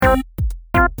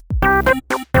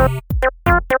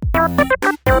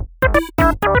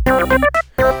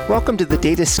to the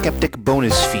Data Skeptic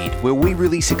bonus feed, where we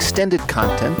release extended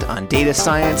content on data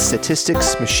science,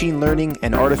 statistics, machine learning,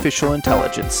 and artificial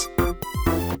intelligence.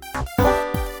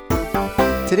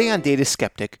 Today on Data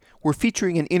Skeptic, we're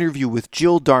featuring an interview with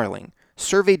Jill Darling,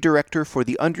 Survey Director for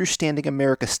the Understanding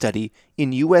America study in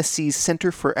USC's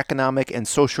Center for Economic and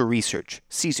Social Research,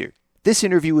 CSER. This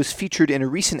interview was featured in a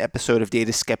recent episode of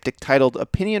Data Skeptic titled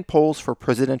Opinion Polls for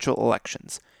Presidential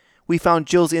Elections. We found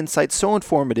Jill's insights so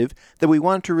informative that we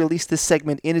wanted to release this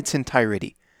segment in its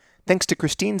entirety. Thanks to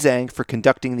Christine Zhang for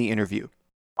conducting the interview.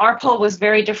 Our poll was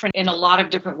very different in a lot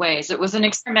of different ways. It was an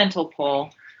experimental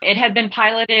poll. It had been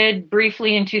piloted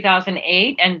briefly in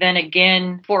 2008 and then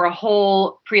again for a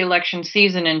whole pre-election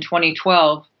season in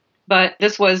 2012. But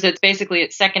it's basically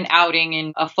its second outing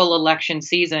in a full election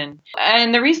season.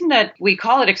 And the reason that we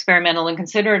call it experimental and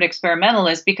consider it experimental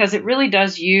is because it really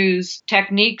does use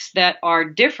techniques that are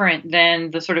different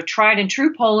than the sort of tried and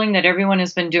true polling that everyone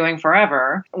has been doing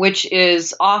forever, which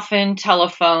is often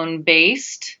telephone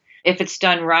based. If it's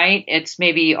done right, it's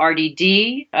maybe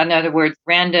RDD, in other words,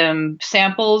 random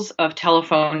samples of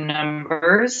telephone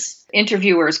numbers.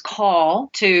 Interviewers call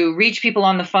to reach people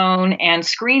on the phone and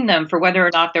screen them for whether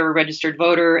or not they're a registered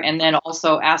voter, and then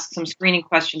also ask some screening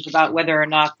questions about whether or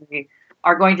not they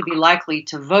are going to be likely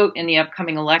to vote in the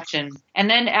upcoming election.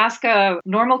 And then ask a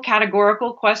normal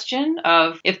categorical question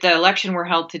of, if the election were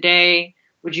held today,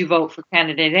 would you vote for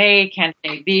candidate A,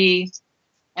 candidate B?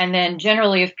 And then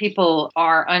generally, if people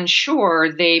are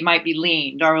unsure, they might be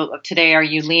leaned. Or today, are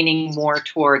you leaning more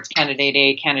towards candidate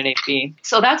A, candidate B?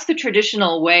 So that's the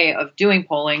traditional way of doing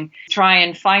polling. Try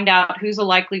and find out who's a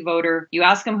likely voter. You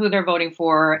ask them who they're voting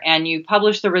for, and you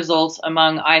publish the results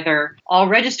among either all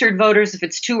registered voters, if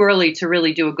it's too early to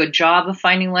really do a good job of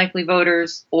finding likely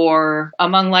voters, or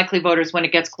among likely voters when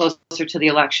it gets closer to the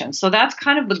election. So that's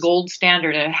kind of the gold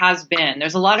standard. It has been.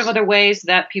 There's a lot of other ways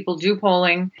that people do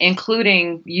polling,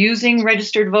 including using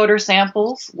registered voter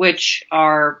samples, which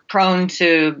are prone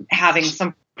to having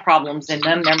some problems in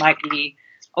them. There might be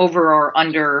over or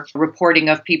under reporting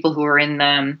of people who are in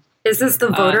them. Is this the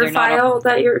voter file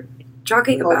that you're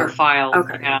talking about? Voter file.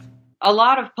 Okay. Yeah. A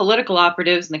lot of political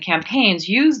operatives in the campaigns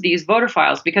use these voter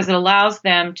files because it allows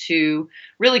them to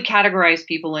really categorize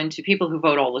people into people who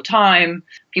vote all the time,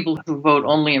 people who vote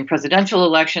only in presidential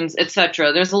elections,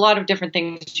 etc. There's a lot of different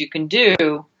things you can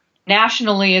do.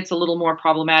 Nationally, it's a little more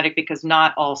problematic because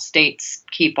not all states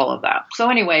keep all of that. So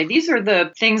anyway, these are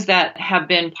the things that have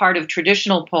been part of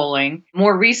traditional polling.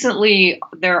 More recently,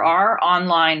 there are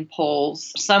online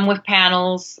polls, some with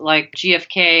panels like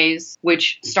GfK's,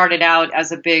 which started out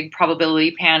as a big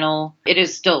probability panel. It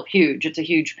is still huge. It's a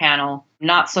huge panel.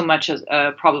 Not so much as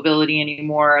a probability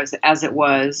anymore as it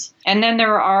was. And then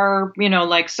there are,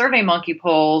 like SurveyMonkey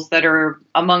polls that are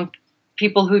among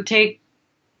people who take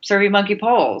SurveyMonkey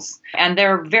polls, and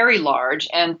they're very large.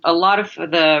 And a lot of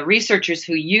the researchers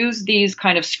who use these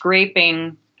kind of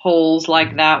scraping polls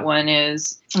like that one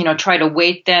is, try to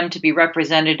weight them to be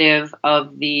representative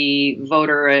of the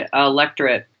voter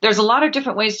electorate. There's a lot of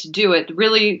different ways to do it.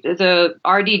 Really, the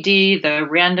RDD, the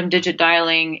random digit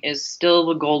dialing, is still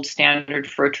the gold standard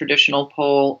for a traditional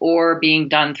poll, or being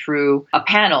done through a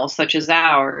panel such as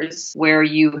ours, where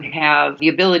you have the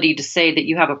ability to say that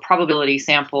you have a probability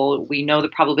sample. We know the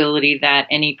probability that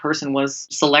any person was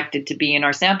selected to be in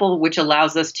our sample, which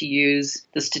allows us to use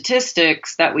the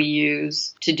statistics that we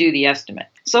use to do the estimate.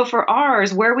 So for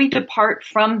ours, where we depart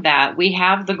from that, we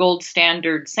have the gold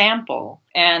standard sample.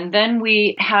 And then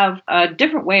we have a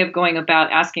different way of going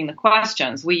about asking the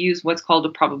questions. We use what's called a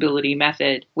probability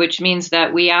method, which means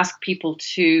that we ask people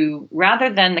to, rather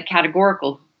than the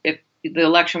categorical, if the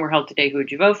election were held today, who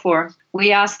would you vote for?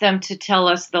 We ask them to tell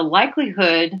us the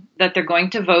likelihood that they're going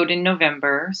to vote in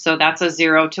November. So that's a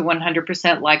 0 to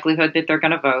 100% likelihood that they're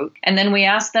going to vote. And then we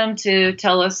ask them to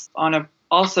tell us on a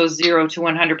also 0 to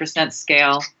 100%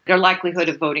 scale, their likelihood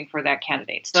of voting for that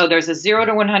candidate. So there's a 0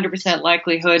 to 100%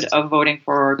 likelihood of voting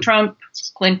for Trump,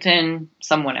 Clinton,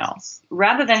 someone else.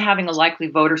 Rather than having a likely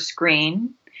voter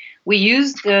screen, we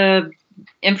use the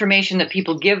information that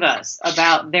people give us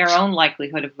about their own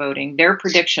likelihood of voting, their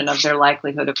prediction of their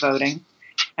likelihood of voting,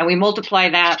 and we multiply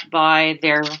that by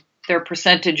their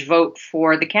percentage vote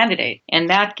for the candidate. And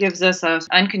that gives us an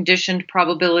unconditioned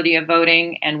probability of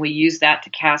voting, and we use that to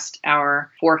cast our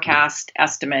forecast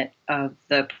estimate of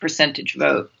the percentage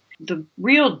vote. The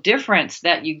real difference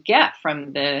that you get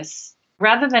from this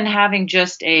rather than having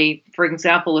just for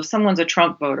example, if someone's a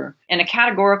Trump voter, in a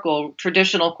categorical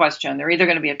traditional question, they're either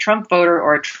going to be a Trump voter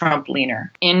or a Trump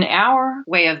leaner. In our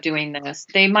way of doing this,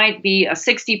 they might be a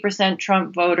 60%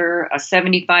 Trump voter, a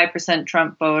 75%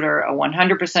 Trump voter, a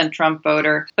 100% Trump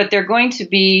voter, but they're going to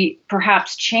be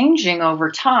perhaps changing over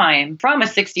time from a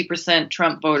 60%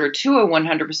 Trump voter to a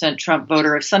 100% Trump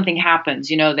voter if something happens.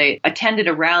 They attended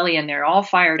a rally and they're all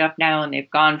fired up now and they've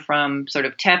gone from sort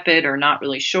of tepid or not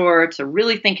really sure to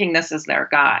really thinking this is their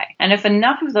guy. And if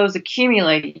enough of those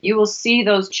accumulate, you will see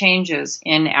those changes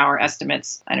in our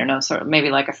estimates. I don't know, sort of maybe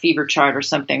like a fever chart or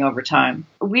something over time.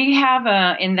 We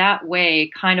have in that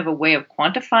way, kind of a way of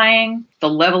quantifying the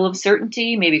level of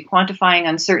certainty, maybe quantifying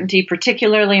uncertainty,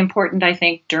 particularly important, I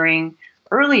think, during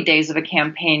early days of a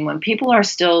campaign when people are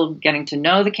still getting to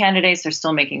know the candidates, they're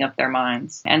still making up their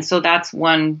minds. And so that's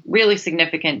one really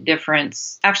significant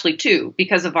difference, actually two,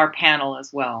 because of our panel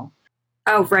as well.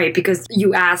 Oh, right, because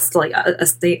you asked like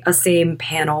a same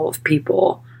panel of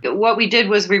people. What we did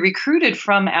was we recruited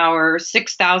from our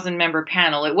 6,000 member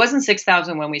panel. It wasn't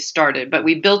 6,000 when we started, but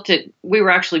we built it. We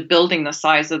were actually building the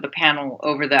size of the panel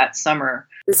over that summer.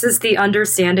 This is the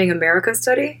Understanding America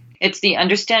study? It's the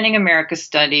Understanding America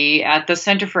study at the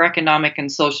Center for Economic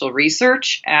and Social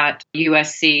Research at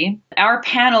USC. Our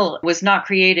panel was not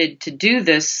created to do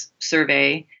this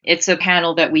survey. It's a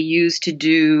panel that we use to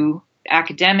do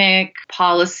academic,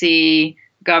 policy,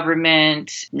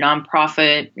 government,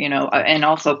 nonprofit, and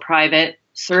also private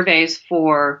surveys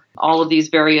for all of these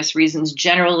various reasons,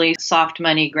 generally soft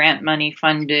money, grant money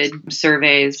funded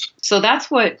surveys. So that's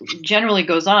what generally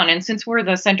goes on. And since we're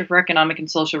the Center for Economic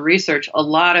and Social Research, a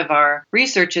lot of our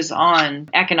research is on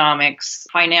economics,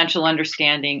 financial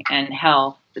understanding, and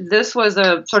health. This was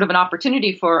a sort of an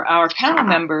opportunity for our panel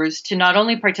members to not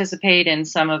only participate in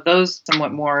some of those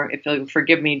somewhat more, if you'll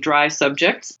forgive me, dry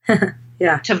subjects,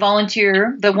 yeah, to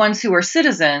volunteer, the ones who are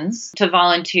citizens, to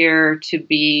volunteer to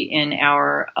be in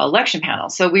our election panel.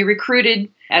 So we recruited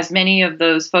as many of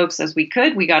those folks as we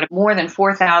could. We got more than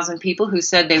 4,000 people who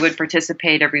said they would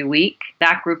participate every week.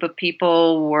 That group of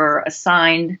people were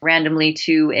assigned randomly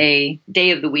to a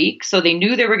day of the week. So they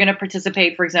knew they were going to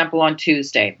participate, for example, on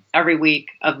Tuesday every week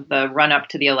of the run up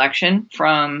to the election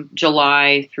from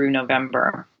July through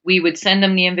November. We would send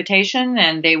them the invitation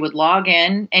and they would log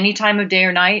in any time of day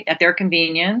or night at their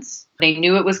convenience. They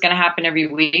knew it was going to happen every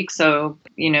week. So,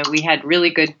 we had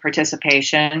really good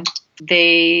participation.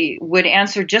 They would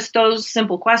answer just those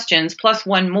simple questions, plus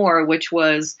one more, which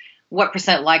was, what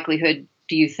percent likelihood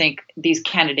do you think these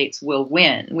candidates will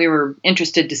win? We were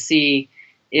interested to see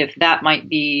if that might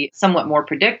be somewhat more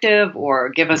predictive or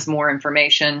give us more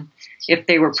information if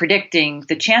they were predicting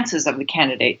the chances of the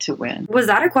candidate to win. Was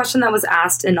that a question that was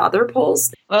asked in other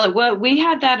polls? Well, we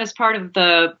had that as part of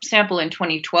the sample in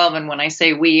 2012. And when I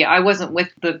say we, I wasn't with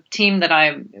the team that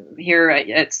I'm here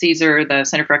at CSER, the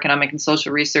Center for Economic and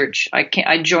Social Research.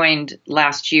 I joined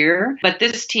last year, but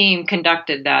this team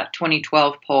conducted that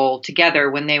 2012 poll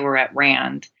together when they were at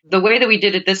RAND. The way that we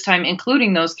did it this time,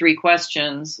 including those three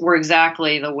questions, were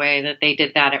exactly the way that they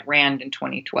did that at RAND in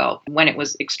 2012. When it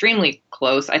was extremely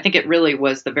close, I think it really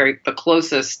was the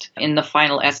closest in the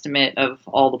final estimate of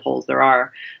all the polls there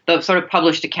are. The sort of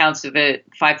published accounts of it,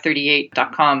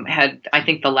 538.com had, I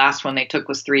think the last one they took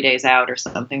was 3 days out or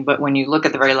something. But when you look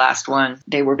at the very last one,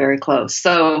 they were very close.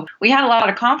 So we had a lot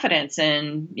of confidence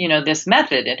in, this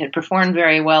method. It had performed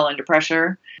very well under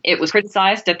pressure. It was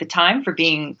criticized at the time for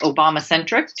being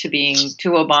Obama-centric, to being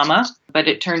too Obama. But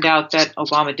it turned out that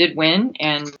Obama did win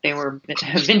and they were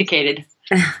vindicated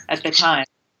at the time.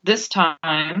 This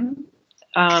time,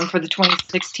 for the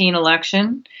 2016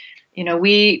 election,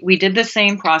 we did the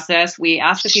same process. We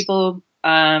asked the people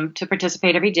to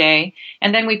participate every day,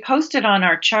 and then we posted on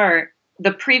our chart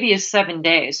the previous 7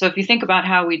 days. So if you think about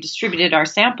how we distributed our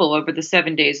sample over the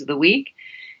 7 days of the week,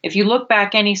 if you look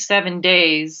back any 7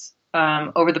 days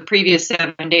over the previous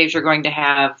 7 days, you're going to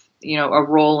have, a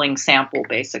rolling sample,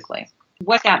 basically.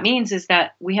 What that means is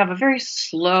that we have a very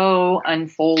slow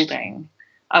unfolding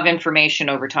of information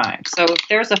over time. So if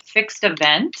there's a fixed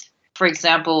event, for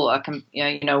example,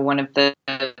 one of the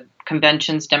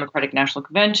conventions, Democratic National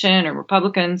Convention or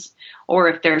Republicans, or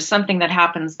if there's something that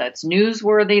happens that's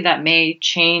newsworthy that may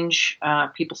change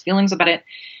people's feelings about it,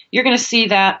 you're going to see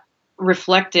that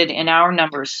reflected in our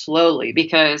numbers slowly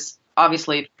because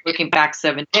obviously looking back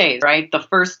 7 days, right? The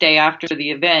first day after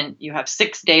the event, you have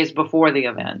 6 days before the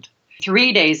event.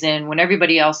 3 days in, when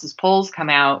everybody else's polls come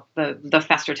out, the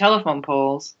faster telephone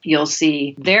polls, you'll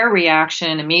see their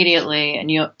reaction immediately. And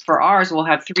for ours, we'll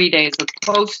have 3 days of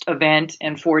post-event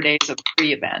and 4 days of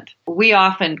pre-event. We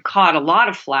often caught a lot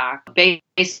of flack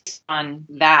based on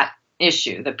that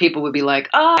issue, that people would be like,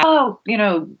 oh,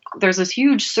 there's this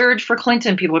huge surge for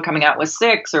Clinton. People are coming out with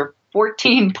 6 or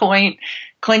 14-point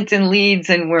Clinton leads,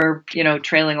 and we're,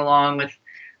 trailing along with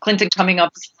Clinton coming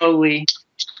up slowly,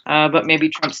 but maybe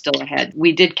Trump's still ahead.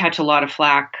 We did catch a lot of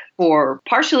flack for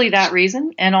partially that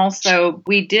reason. And also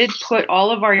we did put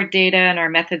all of our data and our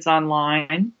methods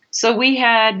online. So we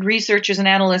had researchers and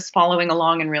analysts following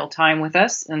along in real time with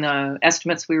us in the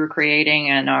estimates we were creating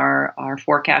and our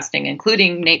forecasting,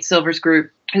 including Nate Silver's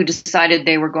group, who decided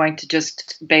they were going to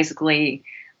just basically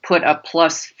put a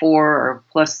 +4 or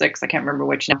 +6, I can't remember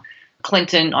which now,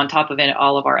 Clinton on top of it,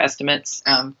 all of our estimates,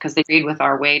 because they agreed with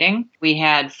our weighting. We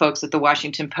had folks at the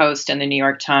Washington Post and the New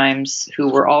York Times who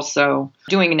were also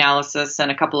doing analysis, and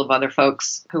a couple of other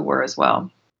folks who were as well.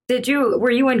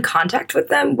 Were you in contact with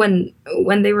them when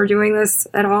they were doing this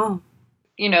at all?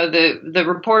 The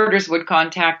reporters would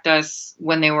contact us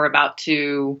when they were about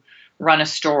to run a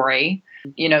story,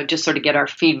 just sort of get our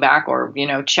feedback or,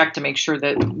 check to make sure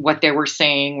that what they were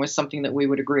saying was something that we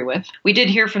would agree with. We did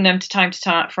hear from them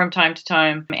from time to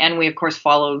time. And we, of course,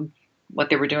 followed what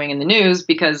they were doing in the news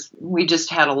because we just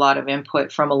had a lot of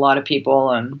input from a lot of people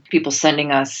and people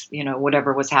sending us,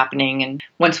 whatever was happening. And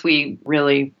once we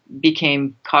really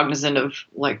became cognizant of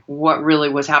what really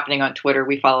was happening on Twitter,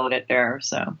 we followed it there.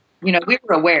 So, we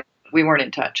were aware. We weren't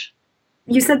in touch.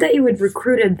 You said that you had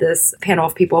recruited this panel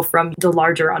of people from the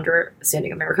larger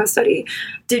Understanding America study.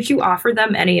 Did you offer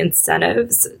them any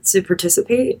incentives to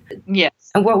participate? Yes.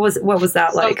 And what was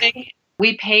that like?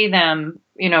 We pay them,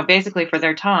 basically for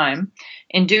their time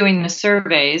in doing the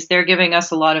surveys. They're giving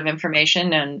us a lot of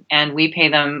information and we pay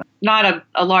them not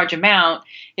a large amount.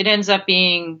 It ends up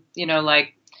being,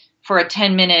 for a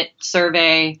 10-minute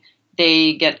survey,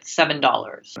 they get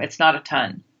 $7. It's not a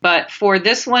ton. But for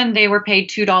this one, they were paid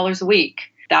 $2 a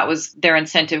week. That was their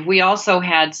incentive. We also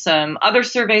had some other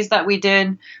surveys that we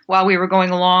did while we were going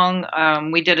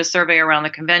along. We did a survey around the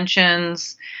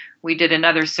conventions. We did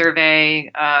another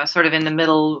survey sort of in the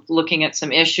middle, looking at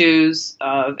some issues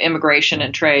of immigration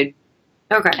and trade.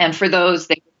 Okay. And for those,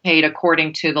 they paid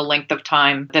according to the length of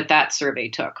time that survey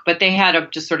took. But they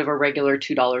had just sort of a regular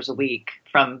 $2 a week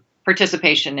from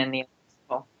participation in the.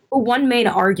 One main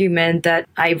argument that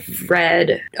I've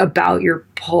read about your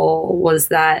poll was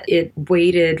that it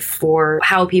weighted for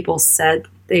how people said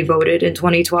they voted in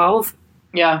 2012.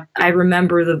 Yeah. I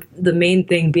remember the main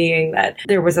thing being that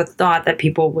there was a thought that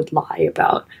people would lie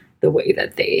about the way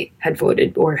that they had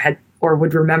voted or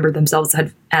would remember themselves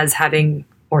as having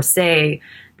or say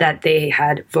that they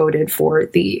had voted for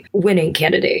the winning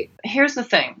candidate. Here's the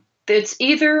thing. It's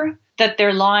either that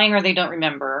they're lying or they don't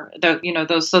remember,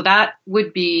 so that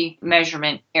would be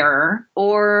measurement error.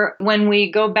 Or when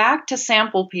we go back to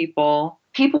sample people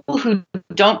who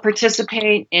don't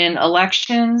participate in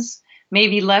elections may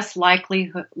be less likely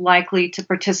to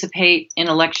participate in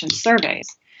election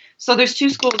surveys. So there's two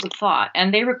schools of thought,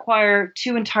 and they require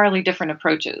two entirely different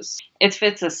approaches. If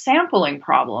it's a sampling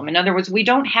problem, in other words, we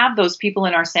don't have those people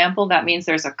in our sample, that means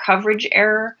there's a coverage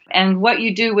error. And what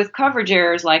you do with coverage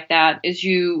errors like that is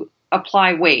you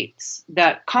apply weights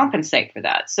that compensate for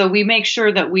that. So we make sure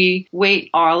that we weight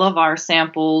all of our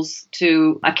samples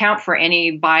to account for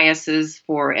any biases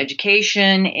for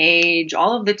education, age,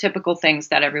 all of the typical things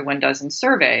that everyone does in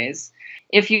surveys.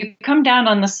 If you come down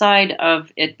on the side of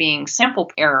it being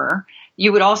sample error,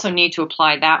 you would also need to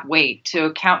apply that weight to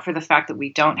account for the fact that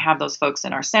we don't have those folks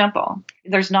in our sample.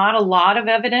 There's not a lot of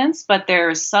evidence, but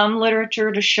there's some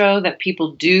literature to show that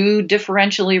people do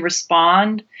differentially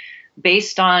respond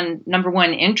based on, number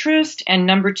one, interest, and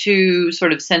number two,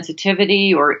 sort of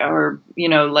sensitivity or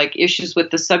issues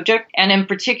with the subject. And in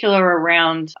particular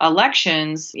around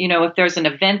elections, if there's an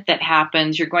event that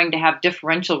happens, you're going to have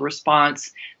differential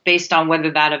response based on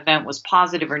whether that event was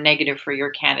positive or negative for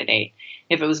your candidate.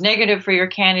 If it was negative for your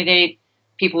candidate,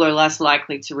 people are less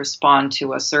likely to respond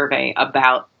to a survey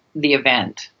about the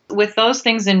event. With those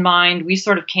things in mind, we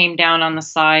sort of came down on the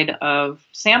side of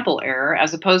sample error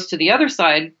as opposed to the other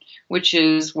side, which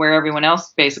is where everyone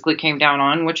else basically came down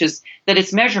on, which is that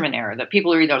it's measurement error, that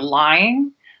people are either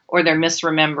lying or they're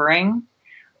misremembering,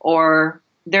 or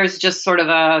there's just sort of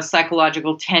a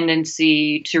psychological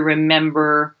tendency to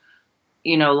remember,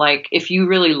 if you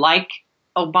really like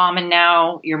Obama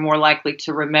now, you're more likely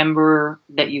to remember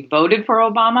that you voted for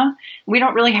Obama. We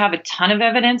don't really have a ton of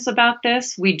evidence about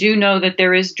this. We do know that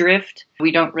there is drift.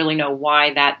 We don't really know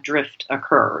why that drift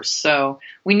occurs. So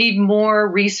we need more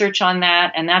research on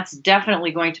that, and that's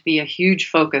definitely going to be a huge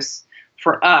focus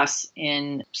for us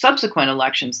in subsequent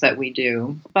elections that we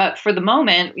do. But for the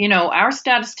moment, our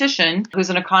statistician, who's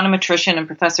an econometrician and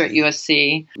professor at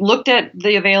USC, looked at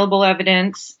the available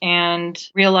evidence and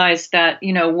realized that,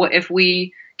 if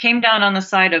we came down on the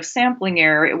side of sampling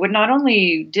error, it would not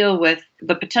only deal with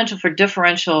the potential for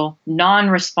differential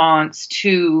non-response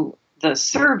to the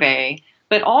survey,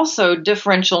 but also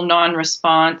differential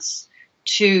non-response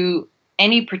to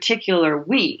any particular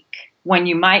week when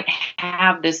you might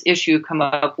have this issue come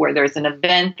up where there's an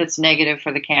event that's negative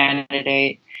for the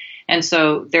candidate. And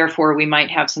so, therefore, we might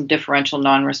have some differential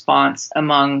non-response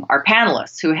among our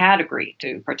panelists who had agreed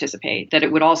to participate, that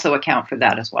it would also account for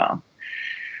that as well.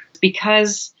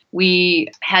 Because we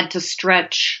had to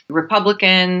stretch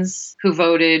Republicans who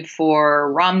voted for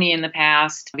Romney in the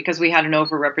past, because we had an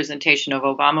overrepresentation of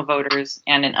Obama voters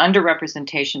and an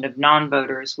underrepresentation of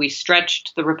non-voters. We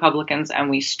stretched the Republicans and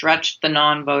we stretched the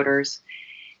non-voters.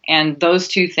 And those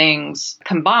two things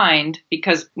combined,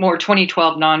 because more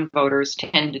 2012 non-voters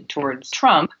tended towards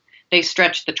Trump, they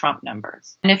stretched the Trump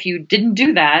numbers. And if you didn't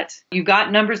do that, you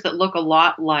got numbers that look a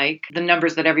lot like the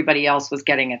numbers that everybody else was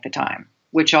getting at the time,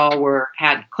 which all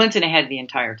had Clinton ahead the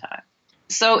entire time.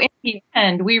 So in the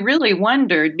end, we really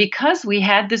wondered, because we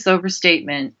had this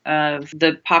overstatement of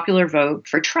the popular vote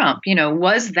for Trump,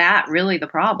 was that really the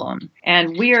problem?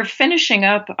 And we are finishing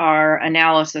up our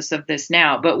analysis of this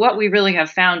now. But what we really have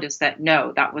found is that,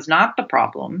 no, that was not the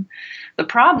problem. The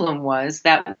problem was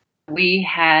that we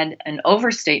had an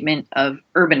overstatement of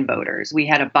urban voters. We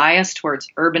had a bias towards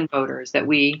urban voters that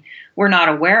we were not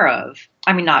aware of.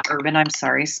 I mean, not urban, I'm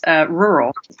sorry,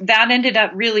 rural. That ended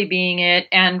up really being it.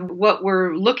 And what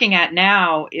we're looking at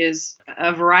now is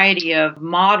a variety of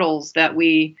models that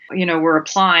we're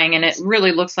applying. And it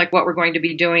really looks like what we're going to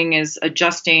be doing is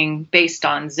adjusting based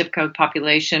on zip code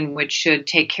population, which should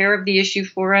take care of the issue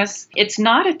for us. It's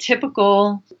not a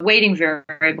typical weighting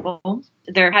variable.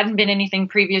 There hadn't been anything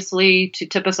previously to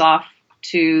tip us off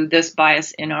to this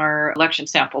bias in our election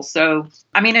samples. So,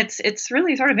 it's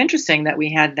really sort of interesting that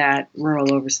we had that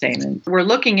rural overstatement. We're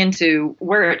looking into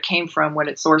where it came from, what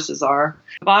its sources are.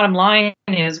 The bottom line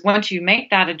is, once you make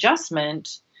that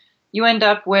adjustment, you end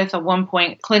up with a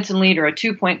 1-point Clinton lead or a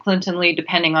 2-point Clinton lead,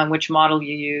 depending on which model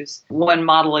you use. One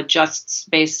model adjusts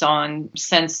based on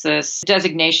census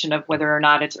designation of whether or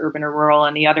not it's urban or rural,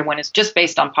 and the other one is just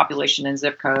based on population and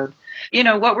zip code.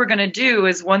 What we're going to do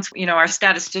is, once, our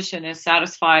statistician is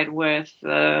satisfied with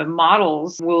the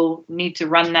models, we'll need to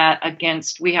run that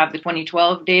against, we have the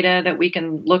 2012 data that we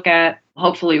can look at.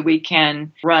 Hopefully we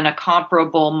can run a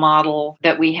comparable model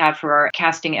that we have for our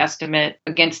casting estimate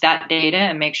against that data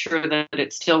and make sure that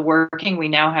it's still working. We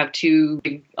now have 2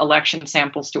 big election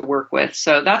samples to work with.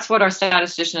 So that's what our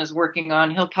statistician is working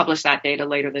on. He'll publish that data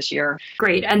later this year.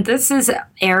 Great. And this is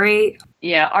Ari.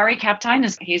 Yeah, Ari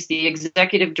Kaptein, he's the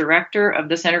executive director of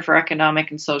the Center for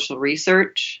Economic and Social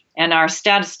Research. And our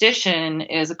statistician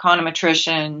is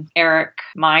econometrician Eric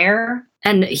Meyer.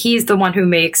 And he's the one who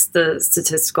makes the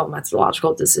statistical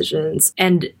methodological decisions.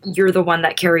 And you're the one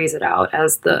that carries it out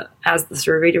as the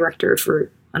survey director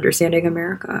for Understanding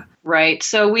America. Right.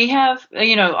 So we have,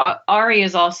 Ari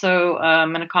is also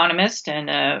an economist and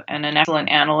an excellent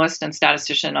analyst and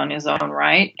statistician on his own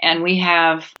right. And we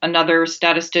have another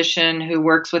statistician who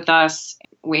works with us.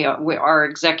 Our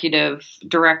executive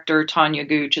director, Tanya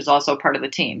Gooch, is also part of the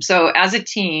team. So as a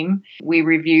team, we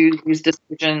review these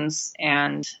decisions,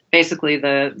 and basically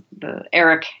the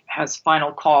Eric has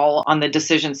final call on the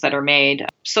decisions that are made.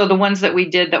 So the ones that we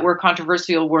did that were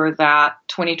controversial were that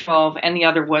 2012, and the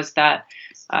other was that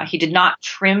he did not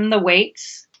trim the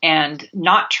weights, and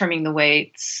not trimming the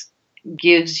weights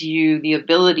gives you the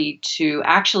ability to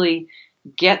actually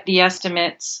get the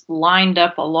estimates lined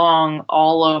up along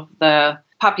all of the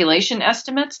population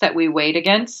estimates that we weight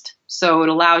against. So it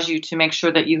allows you to make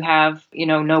sure that you have,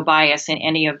 no bias in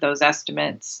any of those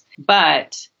estimates.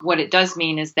 But what it does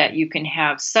mean is that you can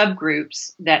have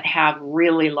subgroups that have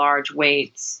really large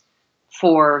weights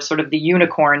for sort of the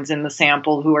unicorns in the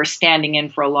sample who are standing in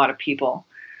for a lot of people.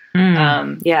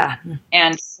 Yeah.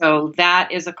 And so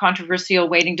that is a controversial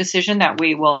weighting decision that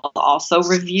we will also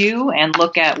review and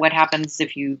look at what happens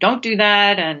if you don't do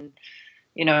that, and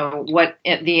what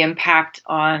the impact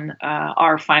on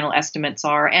our final estimates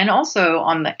are, and also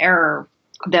on the error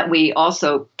that we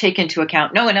also take into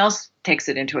account. No one else takes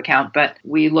it into account, but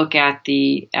we look at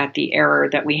the error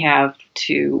that we have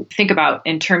to think about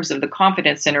in terms of the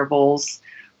confidence intervals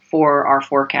for our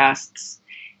forecasts.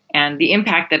 And the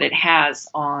impact that it has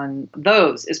on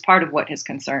those is part of what his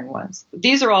concern was.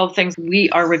 These are all things we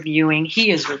are reviewing, he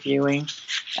is reviewing,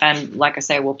 and like I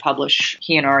say,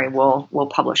 he and Ari will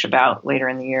publish about later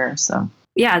in the year. So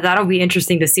Yeah, that'll be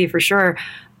interesting to see for sure.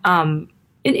 An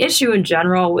issue in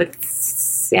general with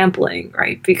sampling,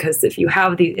 right? Because if you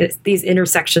have these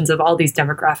intersections of all these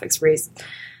demographics, race,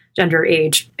 gender,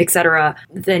 age, etc.,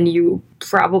 then you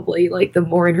probably, like, the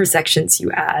more intersections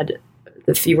you add,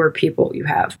 the fewer people you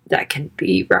have that can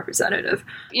be representative.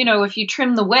 If you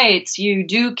trim the weights, you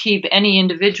do keep any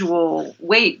individual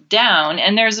weight down,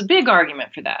 and there's a big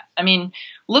argument for that. I mean,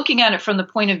 looking at it from the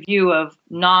point of view of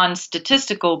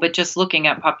non-statistical, but just looking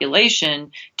at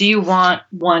population, do you want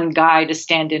one guy to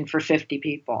stand in for 50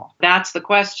 people? That's the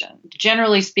question.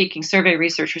 Generally speaking, survey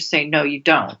researchers say, no, you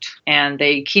don't. And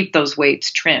they keep those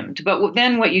weights trimmed. But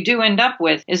then what you do end up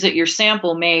with is that your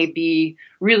sample may be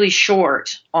really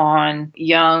short on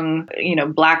young,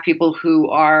 Black people who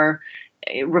are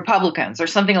Republicans or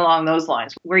something along those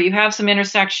lines, where you have some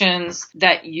intersections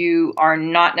that you are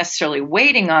not necessarily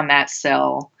weighting on that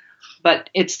cell, but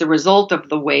it's the result of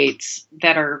the weights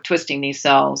that are twisting these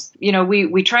cells.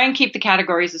 We try and keep the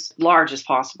categories as large as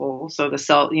possible, so the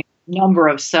cell number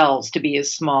of cells to be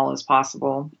as small as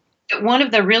possible. One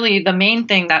of the main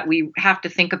thing that we have to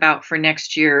think about for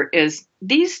next year is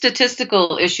these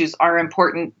statistical issues are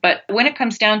important, but when it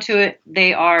comes down to it,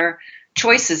 they are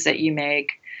choices that you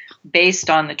make based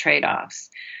on the trade-offs.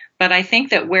 But I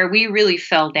think that where we really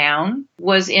fell down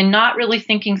was in not really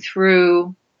thinking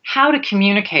through how to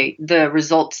communicate the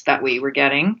results that we were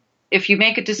getting. If you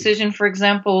make a decision, for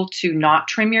example, to not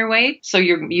trim your weight, so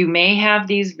you may have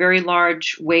these very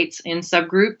large weights in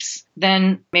subgroups,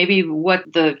 then maybe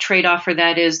what the trade-off for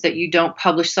that is that you don't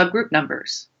publish subgroup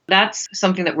numbers. That's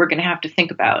something that we're going to have to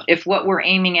think about. If what we're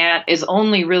aiming at is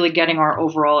only really getting our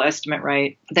overall estimate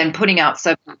right, then putting out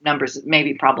subgroup numbers may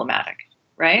be problematic.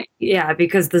 Right? Yeah,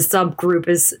 because the subgroup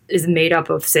is made up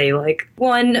of, say, like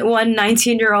one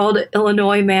 19-year-old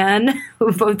Illinois man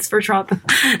who votes for Trump,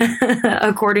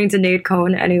 according to Nate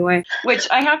Cohn anyway. Which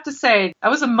I have to say,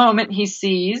 that was a moment he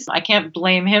seized. I can't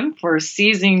blame him for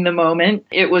seizing the moment.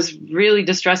 It was really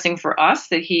distressing for us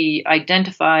that he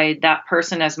identified that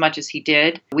person as much as he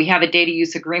did. We have a data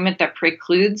use agreement that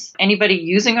precludes anybody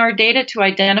using our data to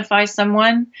identify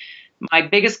someone. My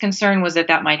biggest concern was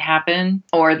that might happen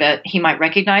or that he might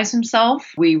recognize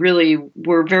himself. We really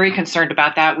were very concerned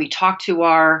about that. We talked to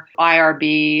our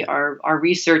IRB, our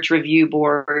research review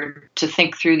board, to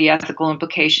think through the ethical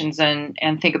implications and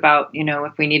think about,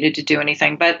 if we needed to do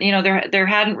anything. But, there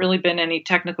hadn't really been any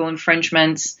technical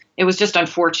infringements. It was just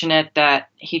unfortunate that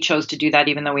he chose to do that,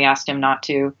 even though we asked him not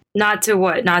to. Not to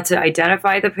what? Not to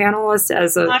identify the panelists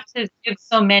as a... Not to give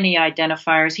so many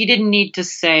identifiers. He didn't need to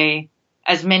say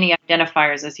as many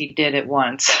identifiers as he did at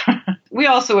once. We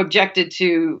also objected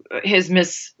to his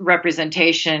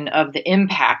misrepresentation of the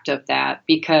impact of that,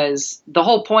 because the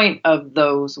whole point of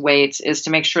those weights is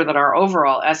to make sure that our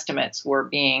overall estimates were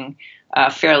being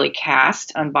fairly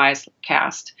cast, unbiased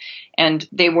cast. And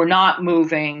they were not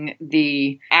moving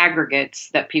the aggregates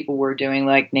that people were doing,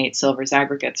 like Nate Silver's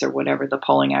aggregates or whatever, the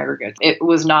polling aggregates. It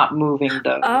was not moving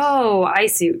those. Oh, I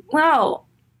see. Well,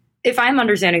 if I'm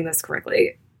understanding this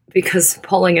correctly, because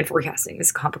polling and forecasting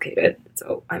is complicated,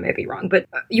 so I may be wrong, but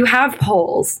you have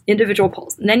polls, individual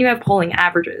polls, and then you have polling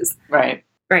averages. Right.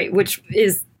 Right, which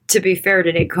is, to be fair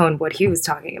to Nate Cohn, what he was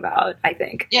talking about, I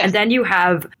think. Yes. And then you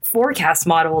have forecast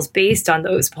models based on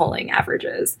those polling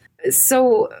averages.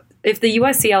 So if the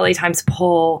USC LA Times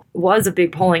poll was a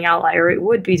big polling outlier, it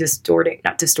would be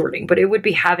not distorting, but it would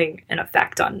be having an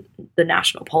effect on the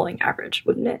national polling average,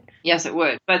 wouldn't it? Yes, it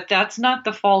would. But that's not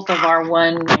the fault of our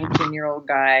one 19-year-old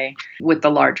guy with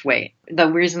the large weight. The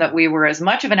reason that we were as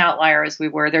much of an outlier as we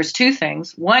were, there's two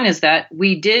things. One is that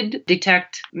we did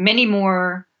detect many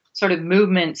more sort of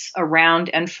movements around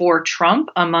and for Trump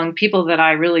among people that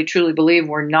I really truly believe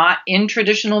were not in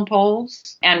traditional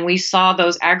polls. And we saw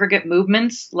those aggregate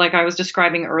movements, like I was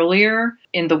describing earlier,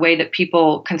 in the way that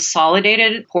people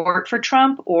consolidated support for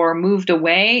Trump or moved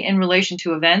away in relation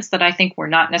to events that I think were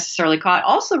not necessarily caught.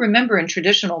 Also, remember, in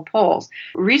traditional polls,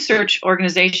 research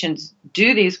organizations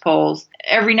do these polls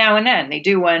every now and then. They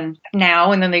do one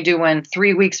now, and then they do one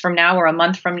 3 weeks from now or a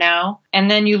month from now. And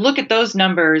then you look at those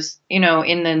numbers, in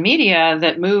the media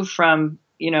that move from,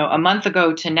 a month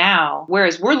ago to now,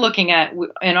 whereas we were looking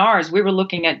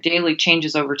at daily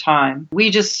changes over time.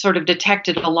 We just sort of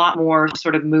detected a lot more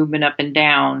sort of movement up and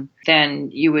down than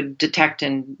you would detect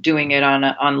in doing it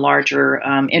on larger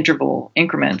interval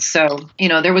increments. So,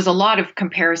 there was a lot of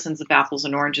comparisons of apples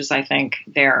and oranges, I think,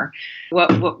 there.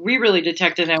 What we really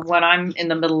detected, and what I'm in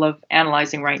the middle of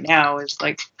analyzing right now, is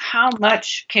like, how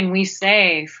much can we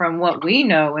say from what we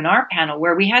know in our panel,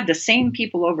 where we had the same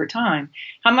people over time,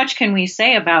 how much can we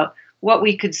say about what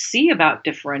we could see about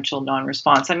differential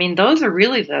non-response? I mean, those are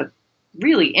really the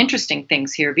really interesting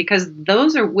things here, because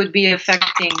those would be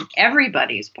affecting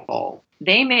everybody's poll.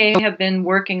 They may have been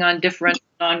working on different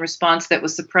non-response that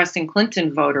was suppressing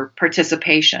Clinton voter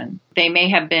participation. They may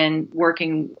have been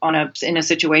working in a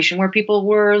situation where people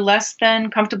were less than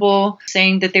comfortable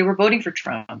saying that they were voting for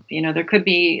Trump. There could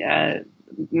be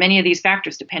many of these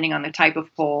factors depending on the type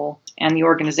of poll and the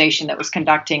organization that was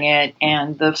conducting it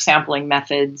and the sampling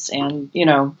methods and,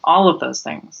 all of those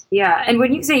things. Yeah. And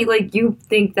when you say, you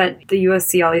think that the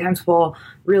USC LA Times poll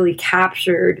really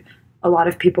captured a lot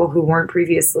of people who weren't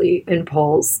previously in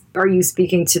polls, are you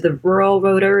speaking to the rural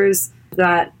voters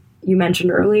that you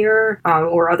mentioned earlier,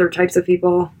 or other types of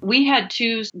people? We had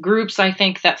two groups, I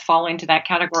think, that fall into that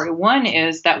category. One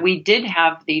is that we did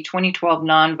have the 2012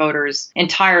 non-voters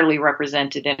entirely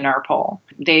represented in our poll.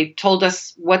 They told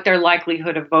us what their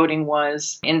likelihood of voting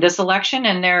was in this election,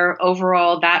 and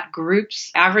that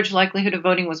group's average likelihood of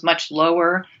voting was much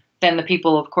lower than the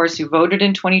people, of course, who voted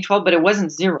in 2012, but it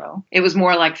wasn't zero. It was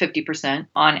more like 50%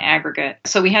 on aggregate.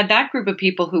 So we had that group of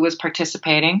people who was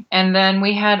participating. And then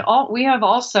we have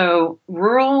also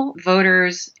rural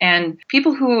voters and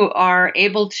people who are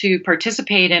able to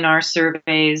participate in our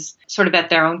surveys sort of at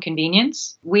their own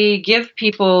convenience. We give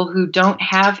people who don't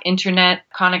have internet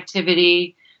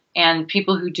connectivity and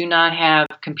people who do not have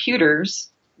computers,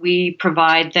 we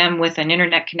provide them with an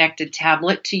internet-connected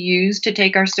tablet to use to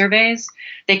take our surveys.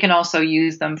 They can also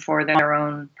use them for their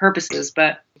own purposes,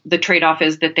 but the trade-off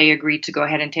is that they agree to go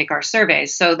ahead and take our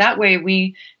surveys. So that way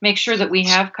we make sure that we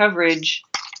have coverage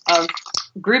of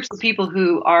groups of people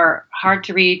who are hard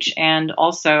to reach and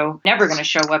also never going to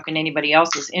show up in anybody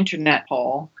else's internet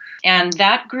poll. And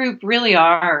that group really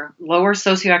are lower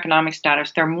socioeconomic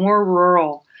status. They're more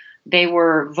rural. They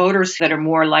were voters that are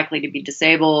more likely to be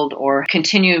disabled or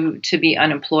continue to be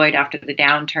unemployed after the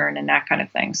downturn and that kind of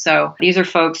thing. So these are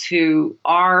folks who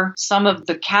are some of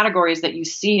the categories that you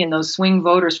see in those swing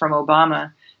voters from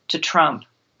Obama to Trump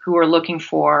who are looking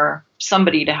for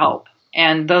somebody to help.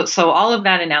 And so all of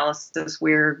that analysis,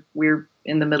 we're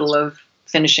in the middle of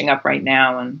finishing up right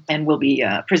now, and we'll be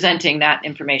presenting that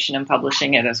information and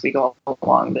publishing it as we go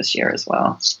along this year as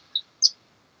well.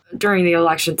 During the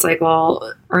election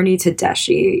cycle, Ernie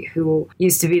Tedeschi, who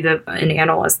used to be an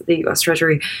analyst at the U.S.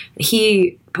 Treasury,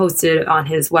 he posted on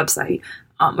his website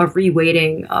a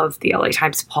reweighting of the LA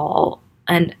Times poll.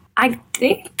 And I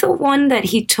think the one that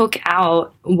he took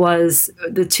out was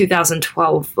the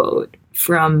 2012 vote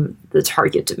from the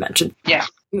target dimension. Yeah.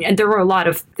 And there were a lot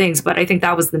of things, but I think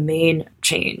that was the main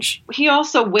change. He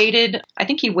also weighted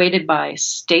by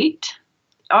state.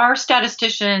 Our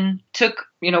statistician took,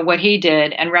 what he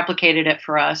did and replicated it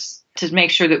for us to make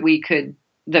sure that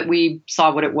we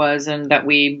saw what it was and that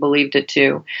we believed it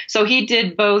too. So he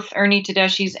did both Ernie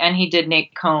Tedeschi's and he did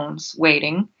Nate Cohn's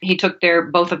weighting. He took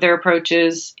both of their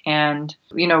approaches and,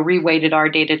 reweighted our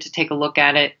data to take a look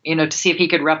at it, to see if he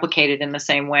could replicate it in the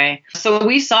same way. So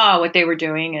we saw what they were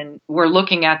doing and we're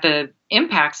looking at the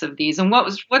impacts of these. And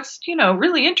what's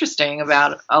really interesting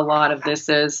about a lot of this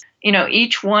is,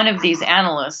 each one of these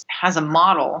analysts has a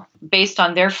model based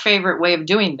on their favorite way of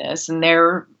doing this and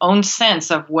their own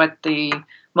sense of what the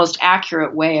most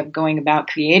accurate way of going about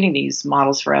creating these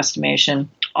models for estimation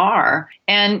are.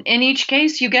 And in each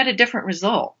case, you get a different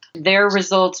result. Their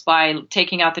results by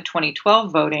taking out the 2012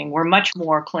 voting were much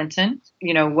more Clinton.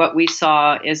 What we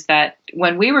saw is that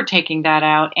when we were taking that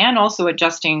out and also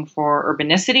adjusting for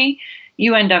urbanicity,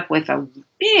 you end up with a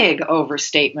big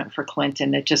overstatement for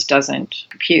Clinton that just doesn't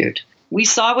compute. We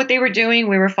saw what they were doing.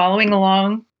 We were following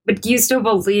along. But do you still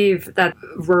believe that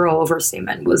rural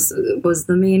overstatement was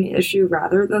the main issue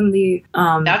rather than the...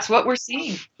 That's what we're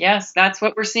seeing. Yes, that's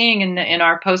what we're seeing in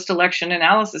our post-election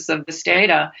analysis of this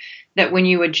data, that when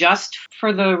you adjust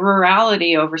for the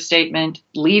rurality overstatement,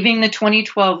 leaving the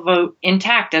 2012 vote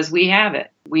intact as we have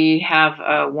it, we have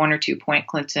a 1 or 2 point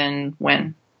Clinton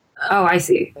win. Oh, I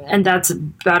see. And that's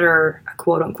better,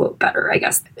 quote unquote, better, I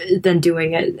guess, than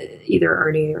doing it either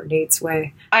Ernie or Nate's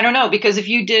way. I don't know, because if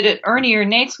you did it Ernie or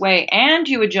Nate's way and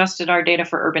you adjusted our data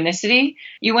for urbanicity,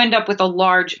 you end up with a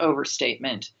large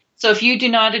overstatement. So if you do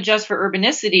not adjust for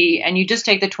urbanicity and you just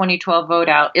take the 2012 vote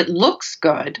out, it looks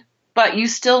good, but you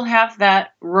still have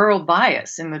that rural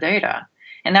bias in the data.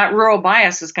 And that rural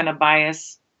bias is going to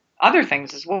bias other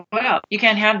things as well. You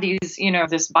can't have these,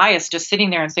 this bias just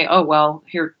sitting there and say, oh, well,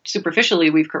 here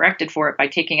superficially we've corrected for it by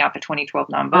taking out the 2012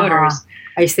 non-voters.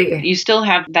 I see. You still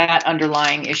have that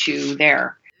underlying issue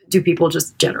there. Do people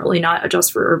just generally not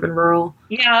adjust for urban rural?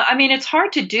 Yeah, it's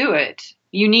hard to do it.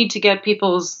 You need to get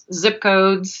people's zip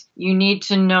codes. You need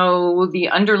to know the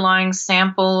underlying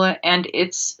sample and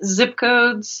its zip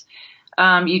codes.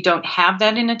 You don't have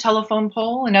that in a telephone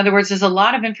poll. In other words, there's a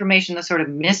lot of information that's sort of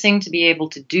missing to be able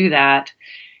to do that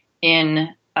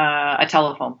in a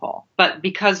telephone poll. But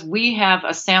because we have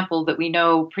a sample that we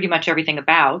know pretty much everything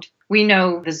about, we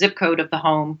know the zip code of the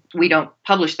home. We don't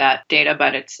publish that data,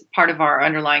 but it's part of our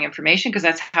underlying information because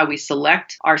that's how we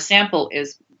select. Our sample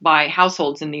is by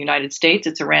households in the United States.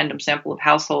 It's a random sample of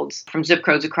households from zip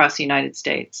codes across the United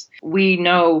States. We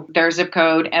know their zip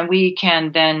code, and we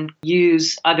can then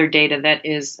use other data that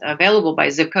is available by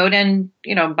zip code and,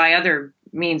 by other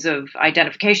means of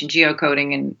identification,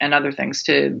 geocoding and other things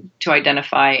to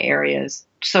identify areas.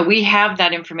 So we have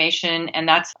that information, and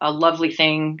that's a lovely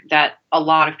thing that a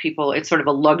lot of people, it's sort of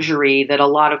a luxury that a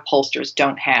lot of pollsters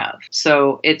don't have.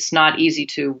 So it's not easy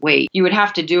to wait. You would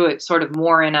have to do it sort of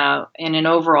more in an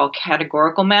overall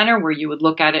categorical manner where you would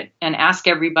look at it and ask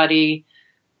everybody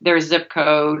their zip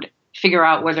code, figure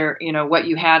out whether, what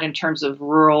you had in terms of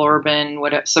rural, urban,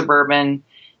 suburban,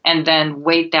 and then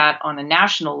weight that on a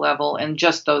national level in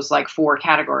just those like 4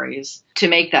 categories to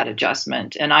make that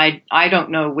adjustment. And I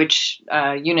don't know which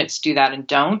units do that and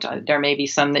don't. There may be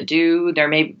some that do.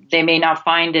 They may not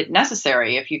find it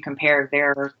necessary if you compare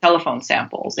their telephone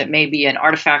samples. It may be an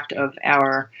artifact of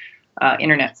our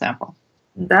internet sample.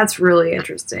 That's really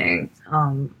interesting.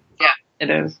 Yeah, it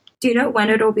is. Do you know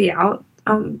when it'll be out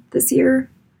this year?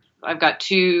 I've got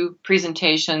 2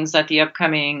 presentations at the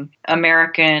upcoming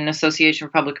American Association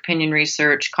for Public Opinion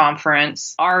Research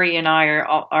conference. Ari and I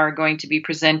are going to be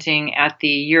presenting at the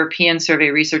European Survey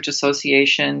Research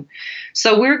Association.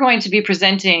 So we're going to be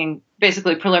presenting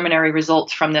basically preliminary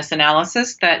results from this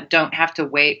analysis that don't have to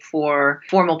wait for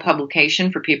formal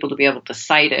publication for people to be able to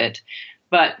cite it,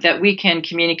 but that we can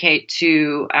communicate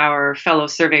to our fellow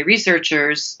survey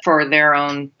researchers for their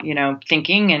own,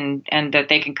 thinking and that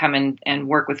they can come in and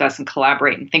work with us and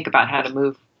collaborate and think about how to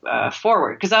move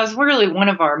forward. Because that was really one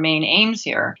of our main aims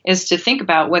here, is to think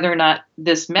about whether or not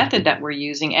this method that we're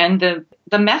using and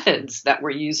the methods that we're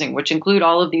using, which include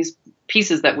all of these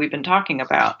pieces that we've been talking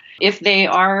about, if they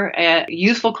are a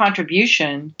useful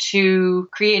contribution to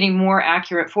creating more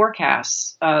accurate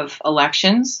forecasts of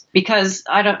elections, because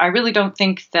I really don't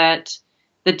think that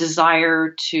the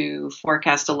desire to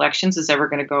forecast elections is ever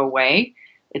going to go away.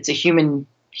 It's a human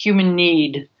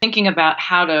need. Thinking about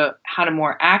how to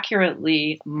more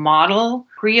accurately model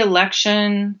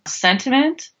pre-election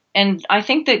sentiment, and I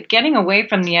think that getting away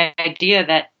from the idea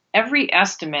that every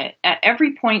estimate at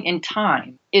every point in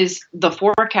time is the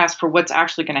forecast for what's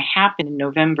actually going to happen in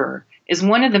November is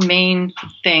one of the main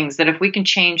things that if we can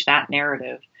change that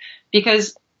narrative,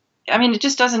 because, it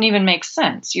just doesn't even make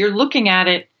sense. You're looking at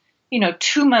it,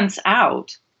 2 months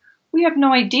out. We have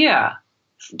no idea,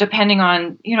 depending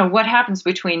on, what happens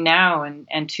between now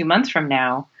and 2 months from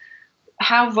now,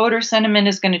 how voter sentiment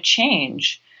is going to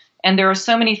change. And there are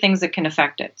so many things that can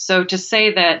affect it. So to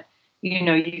say that,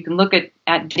 you can look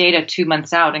at data 2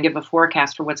 months out and give a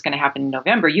forecast for what's going to happen in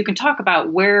November. You can talk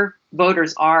about where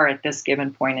voters are at this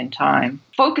given point in time.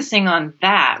 Focusing on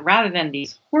that rather than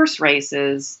these horse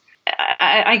races,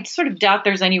 I sort of doubt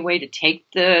there's any way to take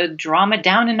the drama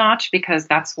down a notch because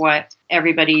that's what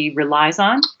everybody relies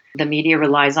on. The media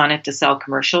relies on it to sell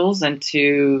commercials and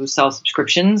to sell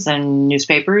subscriptions and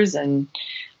newspapers and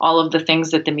all of the things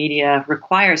that the media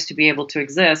requires to be able to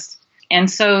exist. And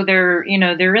so there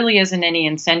really isn't any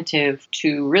incentive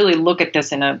to really look at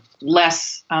this in a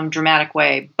less dramatic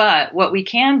way. But what we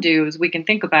can do is we can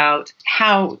think about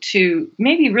how to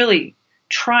maybe really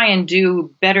try and do a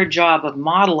better job of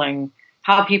modeling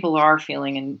how people are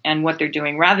feeling and what they're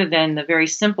doing, rather than the very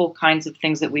simple kinds of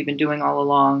things that we've been doing all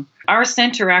along. Our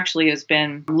center actually has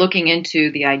been looking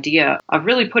into the idea of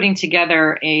really putting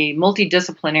together a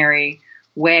multidisciplinary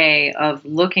way of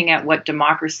looking at what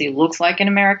democracy looks like in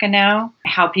America now,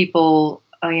 how people,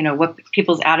 what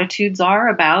people's attitudes are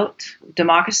about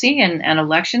democracy and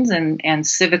elections and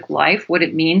civic life, what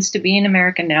it means to be in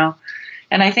America now.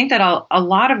 And I think that a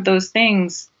lot of those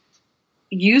things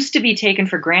used to be taken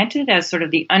for granted as sort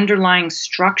of the underlying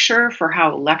structure for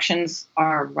how elections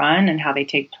are run and how they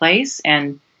take place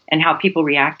and how people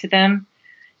react to them.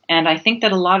 And I think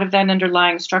that a lot of that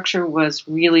underlying structure was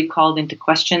really called into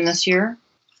question this year.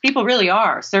 People really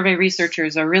are. Survey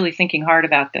researchers are really thinking hard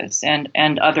about this, and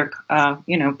other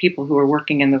people who are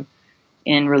working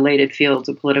in related fields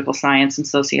of political science and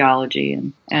sociology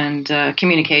and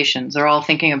communications are all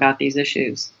thinking about these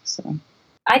issues. So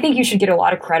I think you should get a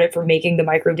lot of credit for making the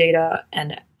microdata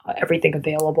and everything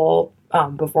available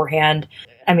beforehand.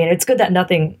 It's good that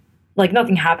nothing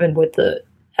happened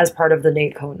as part of the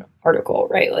Nate Cohn article,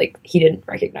 right? Like he didn't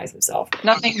recognize himself.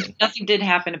 Nothing did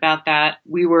happen about that.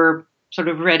 We were sort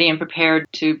of ready and prepared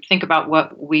to think about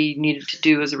what we needed to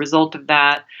do as a result of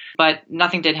that, but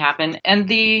nothing did happen. And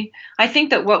I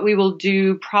think that what we will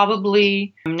do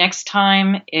probably next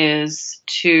time is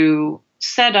to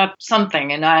set up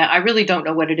something, and I really don't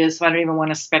know what it is, so I don't even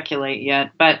want to speculate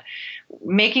yet, but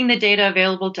making the data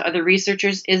available to other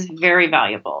researchers is very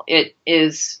valuable. It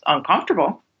is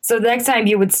uncomfortable. So the next time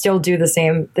you would still do the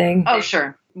same thing? Oh,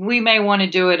 sure. We may want to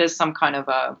do it as some kind of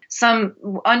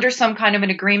under some kind of an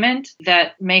agreement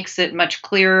that makes it much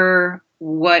clearer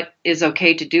what is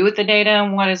okay to do with the data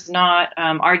and what is not.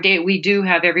 We do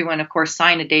have everyone, of course,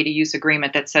 sign a data use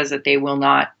agreement that says that they will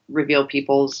not reveal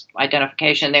people's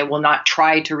identification. They will not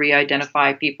try to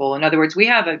re-identify people. In other words, we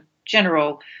have a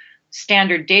general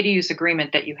standard data use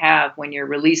agreement that you have when you're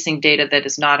releasing data that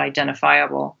is not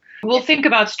identifiable. We'll think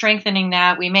about strengthening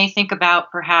that. We may think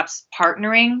about perhaps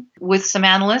partnering with some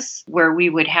analysts where we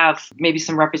would have maybe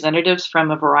some representatives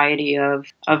from a variety of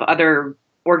other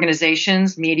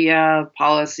organizations, media,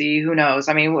 policy, who knows?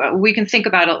 I mean, we can think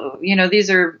about, these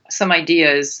are some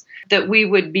ideas that we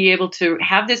would be able to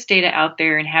have this data out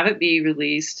there and have it be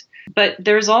released. But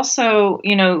there's also,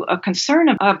 a concern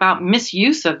about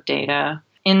misuse of data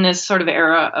in this sort of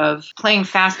era of playing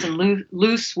fast and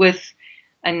loose with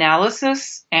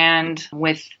analysis and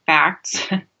with facts.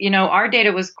 Our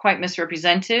data was quite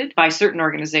misrepresented by certain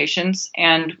organizations,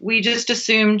 and we just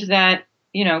assumed that,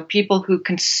 people who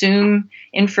consume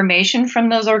information from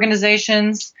those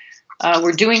organizations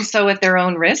were doing so at their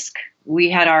own risk. We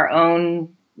had our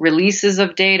own releases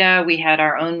of data. We had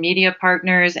our own media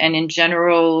partners, and in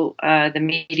general, the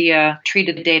media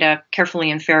treated the data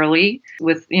carefully and fairly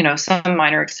with, some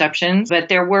minor exceptions, but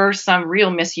there were some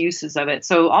real misuses of it.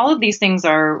 So all of these things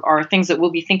are things that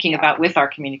we'll be thinking about with our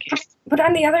communication. But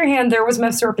on the other hand, there was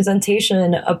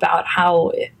misrepresentation about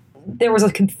how there was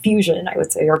a confusion, I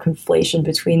would say, or conflation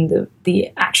between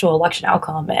the actual election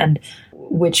outcome and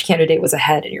which candidate was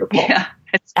ahead in your poll. Yeah.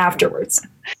 Afterwards.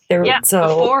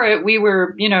 Before it, we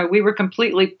were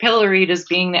completely pilloried as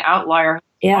being the outlier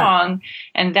wrong,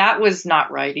 and that was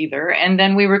not right either. And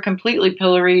then we were completely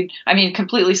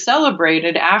completely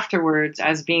celebrated afterwards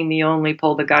as being the only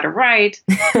poll that got it right,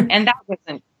 and that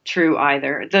wasn't true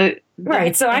either.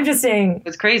 Right, so I'm just saying...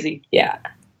 It's crazy. Yeah.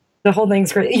 The whole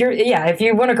thing's crazy. If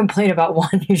you want to complain about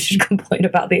one, you should complain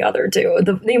about the other too.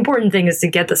 The important thing is to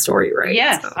get the story right.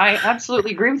 Yes, so. I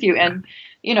absolutely agree with you. And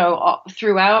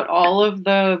throughout all of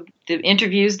the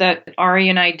interviews that Ari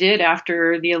and I did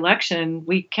after the election,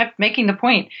 we kept making the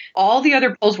point. All the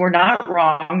other polls were not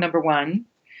wrong, number one.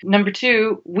 Number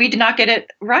two, we did not get it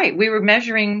right. We were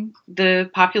measuring the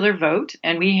popular vote,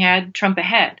 and we had Trump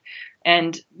ahead.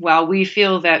 And while we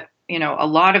feel that, a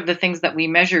lot of the things that we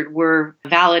measured were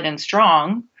valid and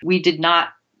strong, we did not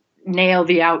nail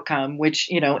the outcome, which,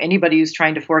 anybody who's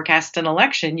trying to forecast an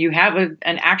election, you have an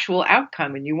actual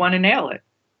outcome and you want to nail it.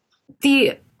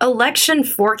 The election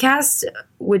forecast,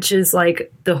 which is like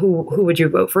the who would you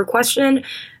vote for question,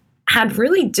 had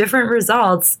really different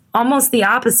results, almost the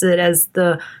opposite as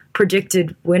the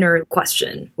predicted winner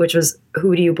question, which was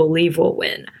who do you believe will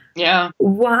win? Yeah.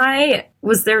 Why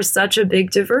was there such a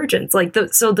big divergence?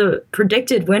 So the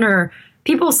predicted winner,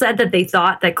 people said that they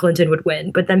thought that Clinton would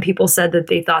win, but then people said that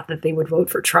they thought that they would vote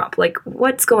for Trump.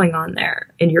 What's going on there,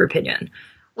 in your opinion?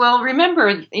 Well,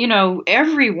 remember,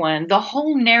 everyone, the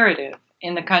whole narrative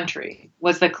in the country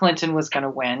was that Clinton was going to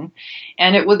win.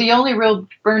 And the only real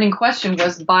burning question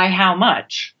was by how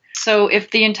much? So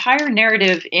if the entire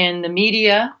narrative in the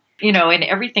media, and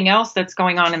everything else that's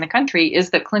going on in the country is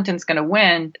that Clinton's going to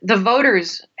win, the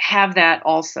voters have that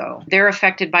also. They're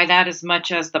affected by that as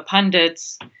much as the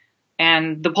pundits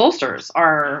and the pollsters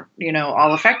are,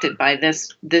 all affected by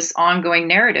this ongoing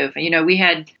narrative. We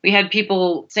had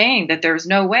people saying that there's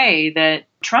no way that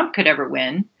Trump could ever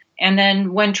win. And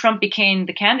then when Trump became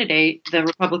the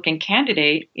Republican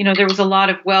candidate, there was a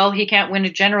lot of, he can't win a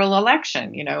general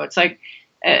election. It's like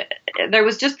there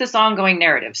was just this ongoing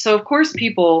narrative. So, of course,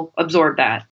 people absorb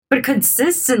that. But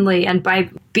consistently and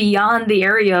beyond the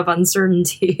area of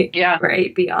uncertainty. Yeah.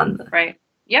 Right? Beyond the... Right.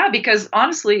 Yeah, because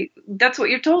honestly, that's what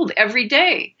you're told every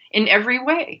day in every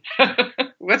way. That's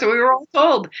what we were all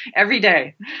told every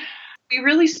day. We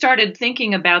really started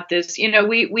thinking about this.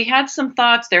 We had some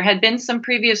thoughts. There had been some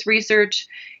previous research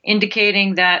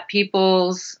indicating that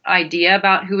people's idea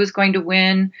about who was going to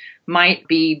win might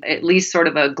be at least sort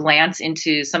of a glance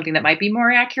into something that might be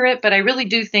more accurate. But I really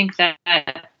do think that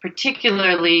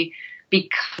particularly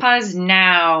because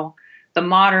now the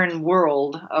modern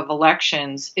world of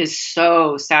elections is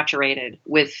so saturated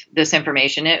with this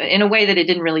information in a way that it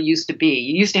didn't really used to be.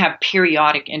 You used to have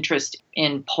periodic interest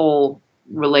in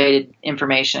poll-related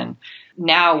information.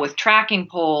 now with tracking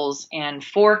polls and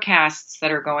forecasts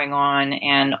that are going on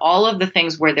and all of the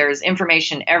things where there's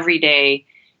information every day,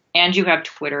 and you have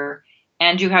Twitter,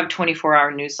 and you have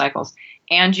 24-hour news cycles,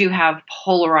 and you have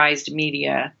polarized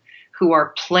media who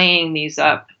are playing these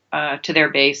up to their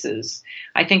bases,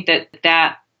 I think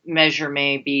that measure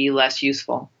may be less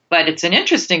useful. But it's an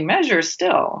interesting measure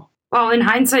still. Well, in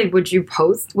hindsight, would you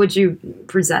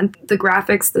present the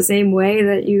graphics the same way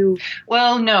that you?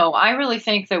 Well, no, I really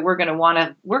think that we're going to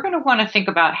want to think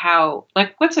about how,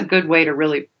 like, what's a good way to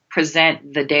really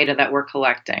present the data that we're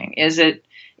collecting? Is it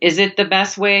the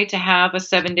best way to have a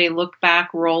 7-day look back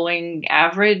rolling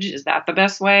average? Is that the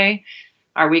best way?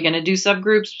 Are we going to do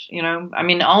subgroups? I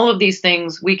mean, all of these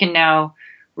things we can now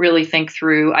really think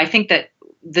through. I think that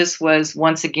this was,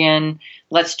 once again,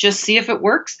 let's just see if it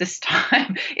works this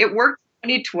time. It worked in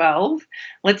 2012.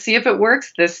 Let's see if it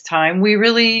works this time. We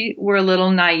really were a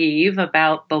little naive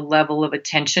about the level of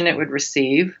attention it would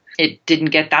receive. It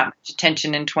didn't get that much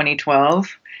attention in 2012.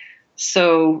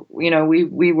 So,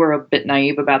 we were a bit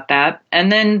naive about that.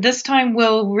 And then this time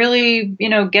we'll really,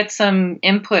 get some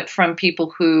input from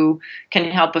people who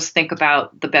can help us think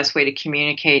about the best way to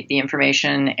communicate the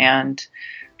information and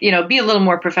be a little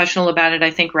more professional about it,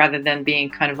 I think, rather than being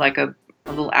kind of like a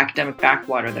little academic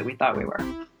backwater that we thought we were.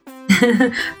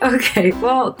 Okay.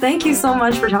 Well, thank you so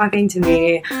much for talking to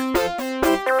me.